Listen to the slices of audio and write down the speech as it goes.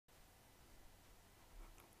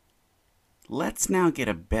Let's now get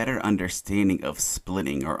a better understanding of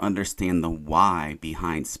splitting, or understand the why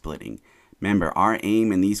behind splitting. Remember, our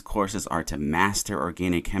aim in these courses are to master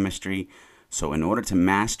organic chemistry, so in order to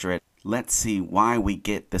master it, let's see why we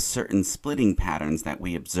get the certain splitting patterns that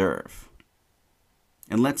we observe.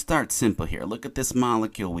 And let's start simple here. Look at this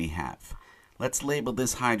molecule we have. Let's label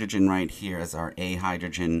this hydrogen right here as our A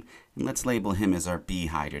hydrogen, and let's label him as our B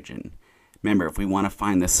hydrogen. Remember, if we want to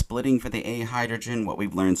find the splitting for the A hydrogen, what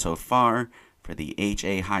we've learned so far, for the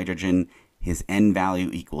HA hydrogen, his N value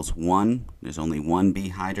equals 1. There's only one B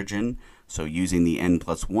hydrogen. So using the N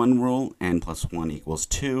plus 1 rule, N plus 1 equals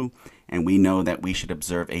 2. And we know that we should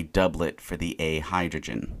observe a doublet for the A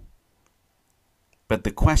hydrogen. But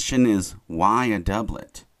the question is, why a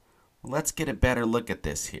doublet? Well, let's get a better look at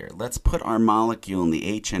this here. Let's put our molecule in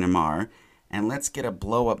the NMR, and let's get a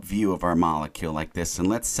blow-up view of our molecule like this, and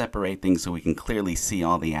let's separate things so we can clearly see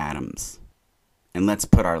all the atoms. And let's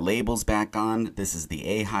put our labels back on. This is the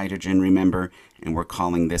A hydrogen, remember, and we're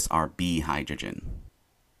calling this our B hydrogen.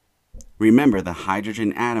 Remember, the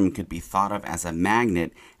hydrogen atom could be thought of as a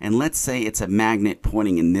magnet, and let's say it's a magnet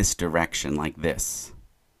pointing in this direction like this.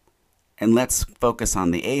 And let's focus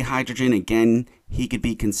on the A hydrogen. Again, he could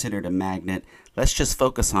be considered a magnet. Let's just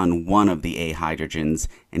focus on one of the A hydrogens,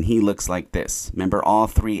 and he looks like this. Remember, all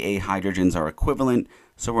three A hydrogens are equivalent,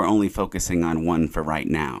 so we're only focusing on one for right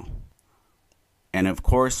now. And of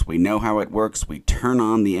course, we know how it works. We turn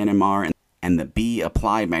on the NMR, and the B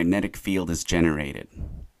applied magnetic field is generated.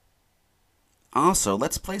 Also,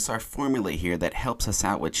 let's place our formula here that helps us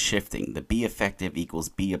out with shifting. The B effective equals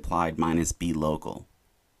B applied minus B local.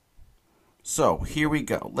 So here we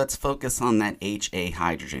go. Let's focus on that HA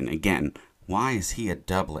hydrogen. Again, why is he a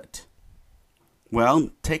doublet? Well,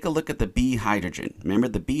 take a look at the B hydrogen. Remember,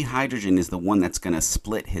 the B hydrogen is the one that's going to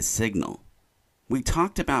split his signal. We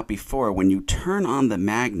talked about before, when you turn on the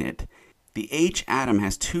magnet, the H atom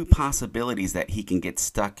has two possibilities that he can get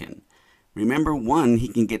stuck in. Remember, one, he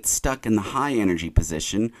can get stuck in the high energy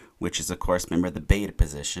position, which is, of course, remember, the beta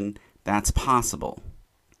position. That's possible.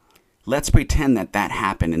 Let's pretend that that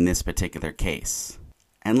happened in this particular case.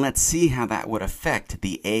 And let's see how that would affect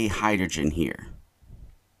the A hydrogen here.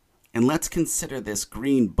 And let's consider this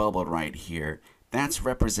green bubble right here. That's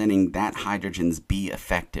representing that hydrogen's B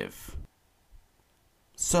effective.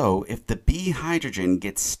 So if the B hydrogen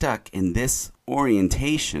gets stuck in this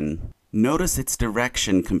orientation, notice its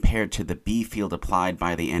direction compared to the B field applied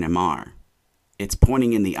by the NMR. It's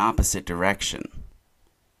pointing in the opposite direction.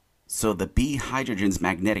 So the B hydrogen's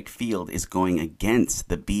magnetic field is going against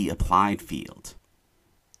the B applied field.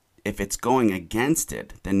 If it's going against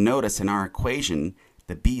it, then notice in our equation,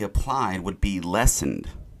 the B applied would be lessened.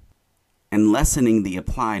 And lessening the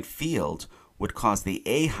applied field would cause the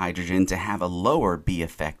A hydrogen to have a lower B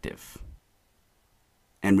effective.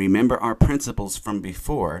 And remember our principles from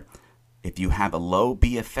before. If you have a low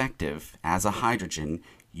B effective as a hydrogen,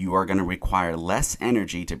 you are going to require less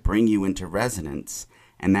energy to bring you into resonance,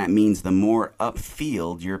 and that means the more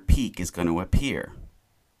upfield your peak is going to appear.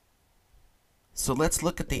 So let's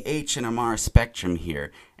look at the NMR spectrum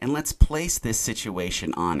here, and let's place this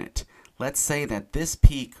situation on it. Let's say that this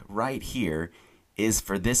peak right here is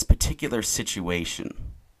for this particular situation.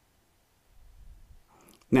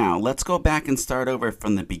 Now, let's go back and start over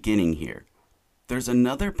from the beginning here. There's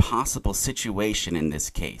another possible situation in this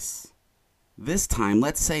case. This time,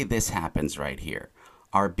 let's say this happens right here.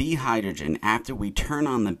 Our B hydrogen, after we turn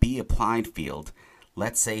on the B applied field,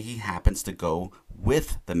 let's say he happens to go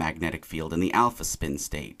with the magnetic field in the alpha spin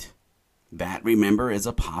state. That, remember, is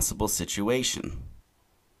a possible situation.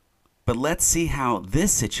 But let's see how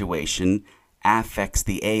this situation affects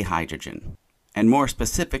the A hydrogen. And more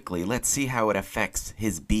specifically, let's see how it affects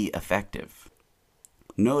his B effective.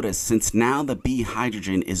 Notice, since now the B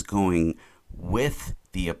hydrogen is going with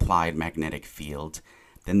the applied magnetic field,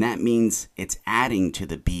 then that means it's adding to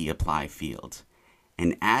the B apply field.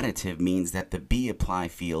 And additive means that the B apply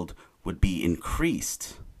field would be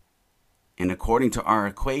increased. And according to our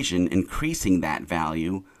equation, increasing that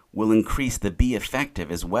value will increase the B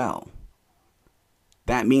effective as well.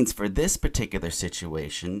 That means for this particular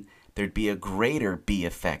situation, there'd be a greater B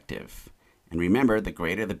effective. And remember, the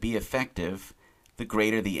greater the B effective, the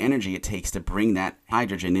greater the energy it takes to bring that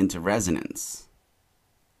hydrogen into resonance.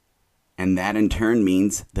 And that in turn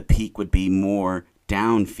means the peak would be more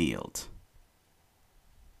downfield.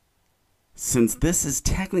 Since this is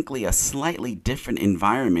technically a slightly different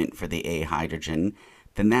environment for the A hydrogen,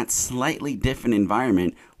 then that slightly different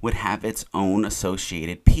environment would have its own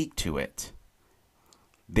associated peak to it.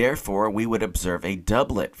 Therefore, we would observe a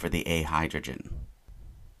doublet for the A hydrogen.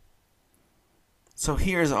 So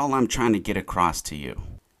here's all I'm trying to get across to you.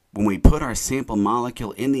 When we put our sample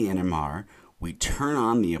molecule in the NMR, we turn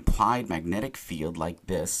on the applied magnetic field like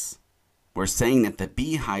this. We're saying that the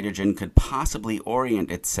B hydrogen could possibly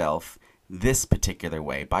orient itself this particular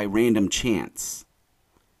way by random chance.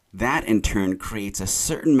 That in turn creates a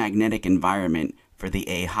certain magnetic environment for the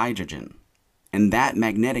A hydrogen. And that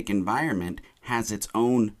magnetic environment has its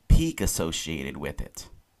own peak associated with it.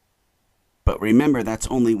 But remember, that's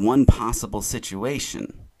only one possible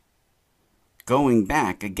situation. Going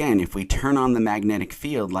back, again, if we turn on the magnetic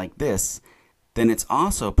field like this, then it's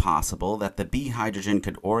also possible that the B hydrogen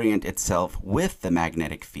could orient itself with the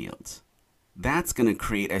magnetic field. That's going to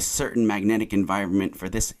create a certain magnetic environment for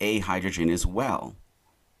this A hydrogen as well.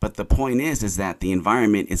 But the point is that the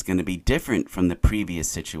environment is going to be different from the previous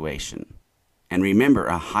situation. And remember,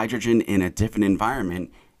 a hydrogen in a different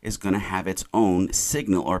environment is going to have its own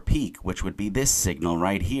signal or peak, which would be this signal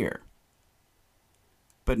right here.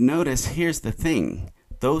 But notice, here's the thing.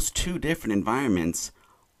 Those two different environments,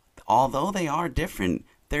 although they are different,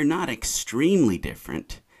 they're not extremely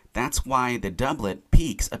different. That's why the doublet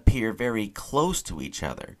peaks appear very close to each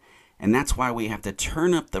other. And that's why we have to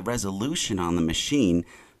turn up the resolution on the machine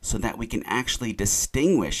so that we can actually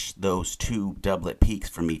distinguish those two doublet peaks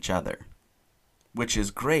from each other. Which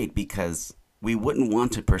is great because we wouldn't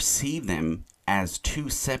want to perceive them as two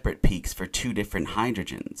separate peaks for two different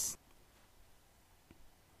hydrogens.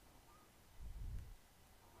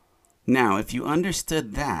 Now, if you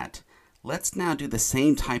understood that, let's now do the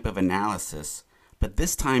same type of analysis, but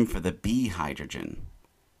this time for the B hydrogen.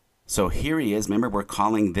 So here he is. Remember, we're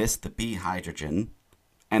calling this the B hydrogen,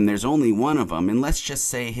 and there's only one of them, and let's just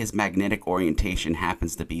say his magnetic orientation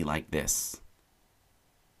happens to be like this.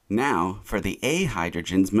 Now, for the A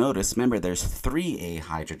hydrogens, notice, remember, there's 3 A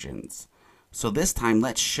hydrogens. So this time,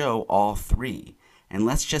 let's show all 3. And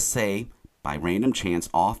let's just say, by random chance,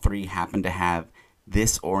 all 3 happen to have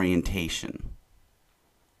this orientation.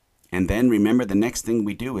 And then remember, the next thing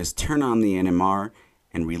we do is turn on the NMR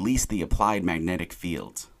and release the applied magnetic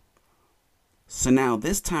field. So now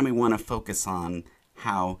this time we want to focus on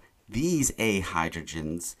how these A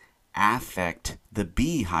hydrogens affect the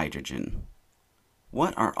B hydrogen.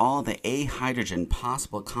 What are all the A hydrogen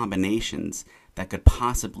possible combinations that could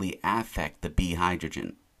possibly affect the B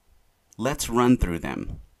hydrogen? Let's run through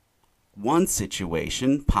them. One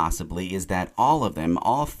situation, possibly, is that all of them,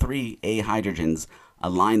 all 3 A hydrogens,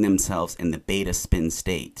 align themselves in the beta spin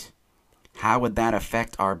state. How would that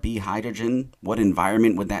affect our B hydrogen? What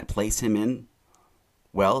environment would that place him in?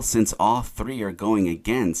 Well, since all 3 are going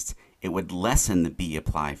against, it would lessen the B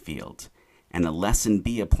apply field. And a lessened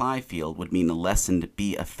B apply field would mean a lessened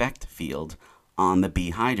B effect field on the B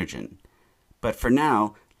hydrogen. But for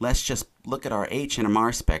now, let's just look at our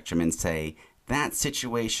NMR spectrum and say that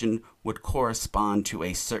situation would correspond to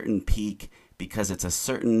a certain peak because it's a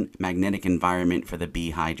certain magnetic environment for the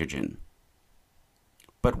B hydrogen.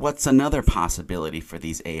 But what's another possibility for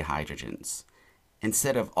these A hydrogens?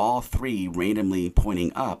 Instead of all 3 randomly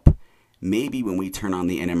pointing up, maybe when we turn on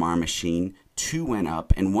the NMR machine, 2 went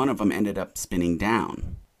up and one of them ended up spinning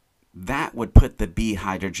down. That would put the B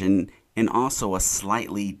hydrogen in also a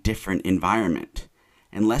slightly different environment.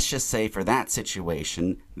 And let's just say for that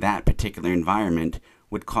situation, that particular environment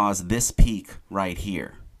would cause this peak right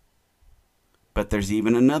here. But there's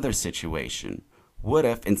even another situation. What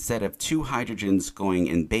if instead of 2 hydrogens going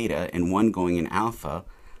in beta and 1 going in alpha,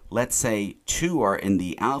 let's say 2 are in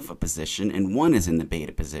the alpha position and 1 is in the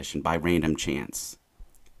beta position by random chance.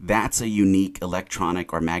 That's a unique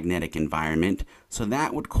electronic or magnetic environment, so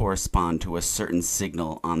that would correspond to a certain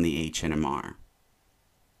signal on the NMR.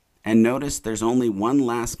 And notice there's only one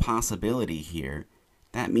last possibility here.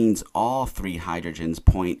 That means all 3 hydrogens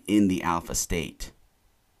point in the alpha state.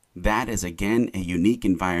 That is again a unique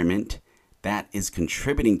environment that is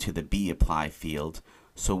contributing to the B apply field,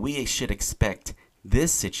 so we should expect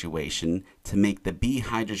this situation to make the B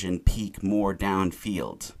hydrogen peak more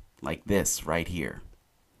downfield, like this right here.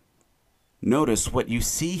 Notice what you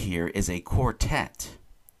see here is a quartet.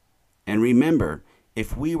 And remember,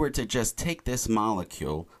 if we were to just take this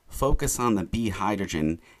molecule, focus on the B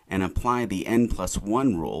hydrogen, and apply the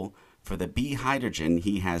n+1 rule, for the B hydrogen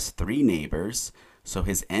he has 3 neighbors, so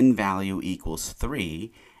his n value equals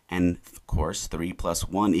 3, and of course 3 plus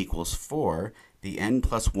 1 equals 4, the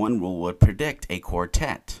n+1 rule would predict a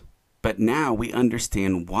quartet. But now we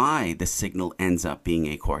understand why the signal ends up being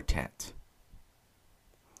a quartet.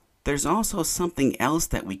 There's also something else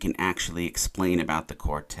that we can actually explain about the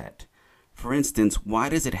quartet. For instance, why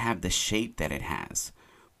does it have the shape that it has?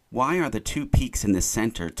 Why are the 2 peaks in the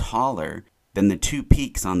center taller than the 2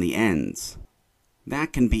 peaks on the ends?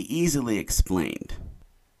 That can be easily explained.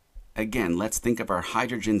 Again, let's think of our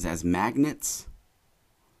hydrogens as magnets.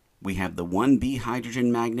 We have the 1B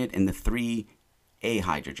hydrogen magnet and the 3A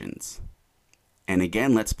hydrogens. And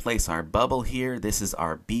again, let's place our bubble here. This is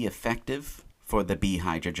our B effective for the B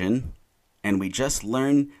hydrogen. And we just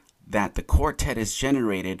learned that the quartet is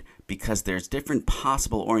generated because there's different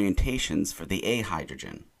possible orientations for the A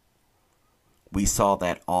hydrogen. We saw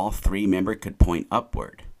that all three, remember, could point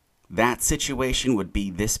upward. That situation would be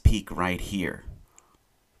this peak right here.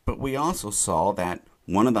 But we also saw that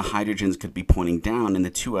one of the hydrogens could be pointing down and the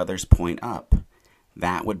two others point up.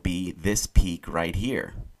 That would be this peak right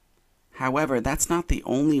here. However, that's not the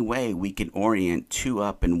only way we can orient two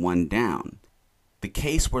up and one down. The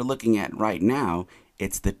case we're looking at right now,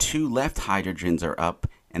 it's the two left hydrogens are up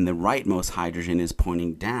and the rightmost hydrogen is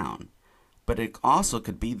pointing down. But it also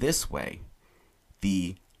could be this way.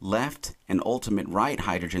 The left and ultimate right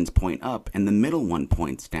hydrogens point up and the middle one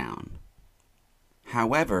points down.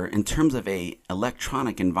 However, in terms of an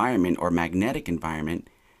electronic environment or magnetic environment,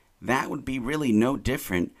 that would be really no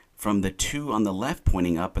different from the two on the left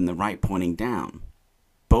pointing up and the right pointing down.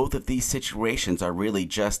 Both of these situations are really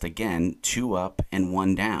just, again, two up and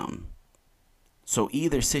one down. So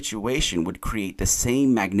either situation would create the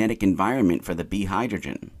same magnetic environment for the B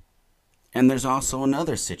hydrogen. And there's also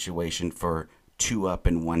another situation for two up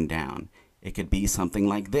and one down. It could be something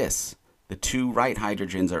like this. The two right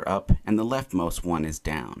hydrogens are up and the leftmost one is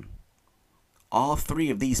down. All three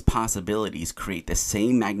of these possibilities create the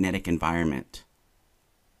same magnetic environment.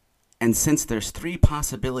 And since there's three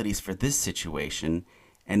possibilities for this situation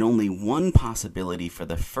and only one possibility for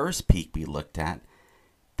the first peak we looked at,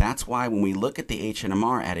 that's why when we look at the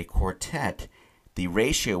NMR at a quartet, the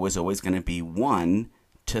ratio is always going to be 1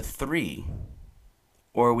 to 3.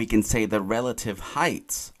 Or we can say the relative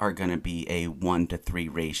heights are going to be a 1 to 3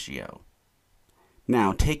 ratio.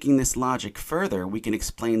 Now, taking this logic further, we can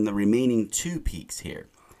explain the remaining two peaks here.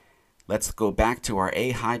 Let's go back to our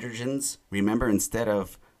A hydrogens. Remember, instead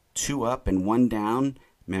of two up and one down,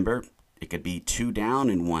 remember, it could be two down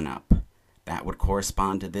and one up. That would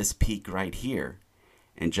correspond to this peak right here.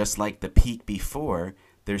 And just like the peak before,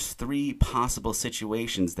 there's three possible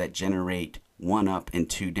situations that generate one up and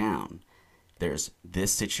two down. There's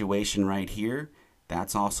this situation right here.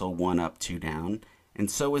 That's also one up, two down. And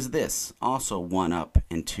so is this, also one up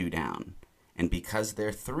and two down. And because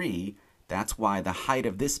they're three, that's why the height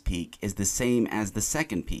of this peak is the same as the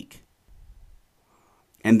second peak.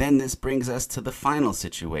 And then this brings us to the final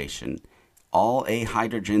situation. All A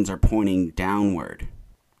hydrogens are pointing downward.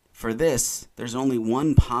 For this, there's only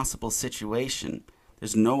one possible situation.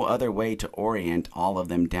 There's no other way to orient all of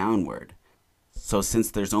them downward. So since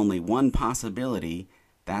there's only one possibility,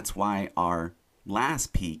 that's why our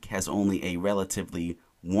last peak has only a relatively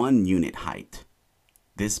 1 unit height.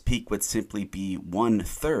 This peak would simply be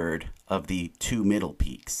 1/3 of the two middle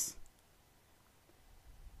peaks.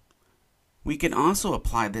 We can also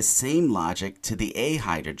apply this same logic to the A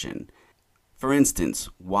hydrogen. For instance,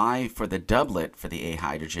 why for the doublet for the A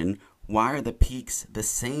hydrogen, why are the peaks the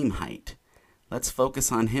same height? Let's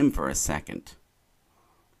focus on him for a second.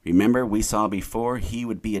 Remember, we saw before he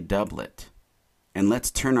would be a doublet. And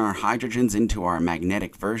let's turn our hydrogens into our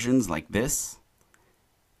magnetic versions like this.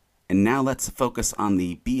 And now let's focus on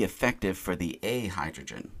the B effective for the A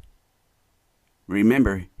hydrogen.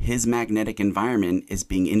 Remember, his magnetic environment is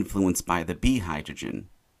being influenced by the B hydrogen.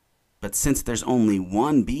 But since there's only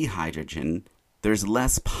one B hydrogen, there's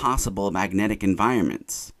less possible magnetic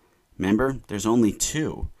environments. Remember, there's only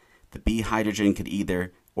two. The B hydrogen could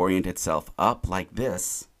either orient itself up like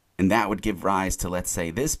this, and that would give rise to, let's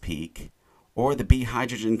say, this peak, or the B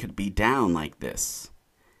hydrogen could be down like this,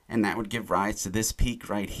 and that would give rise to this peak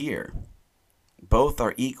right here. Both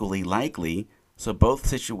are equally likely, so both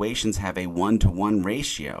situations have a 1-to-1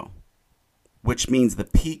 ratio, which means the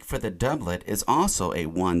peak for the doublet is also a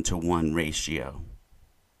 1-to-1 ratio.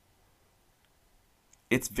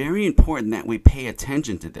 It's very important that we pay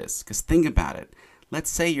attention to this, because think about it. Let's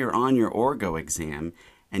say you're on your orgo exam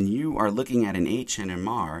and you are looking at an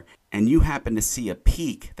NMR and you happen to see a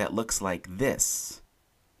peak that looks like this.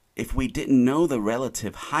 If we didn't know the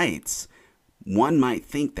relative heights, one might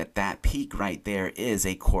think that that peak right there is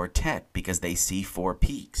a quartet because they see 4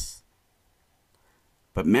 peaks.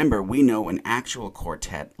 But remember, we know an actual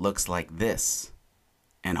quartet looks like this.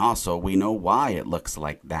 And also, we know why it looks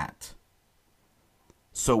like that.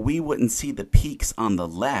 So we wouldn't see the peaks on the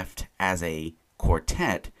left as a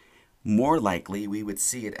quartet. More likely, we would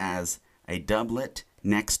see it as a doublet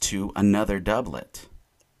next to another doublet.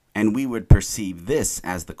 And we would perceive this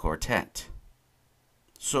as the quartet.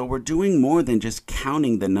 So we're doing more than just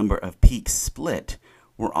counting the number of peaks split.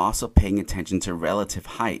 we're also paying attention to relative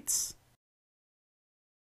heights.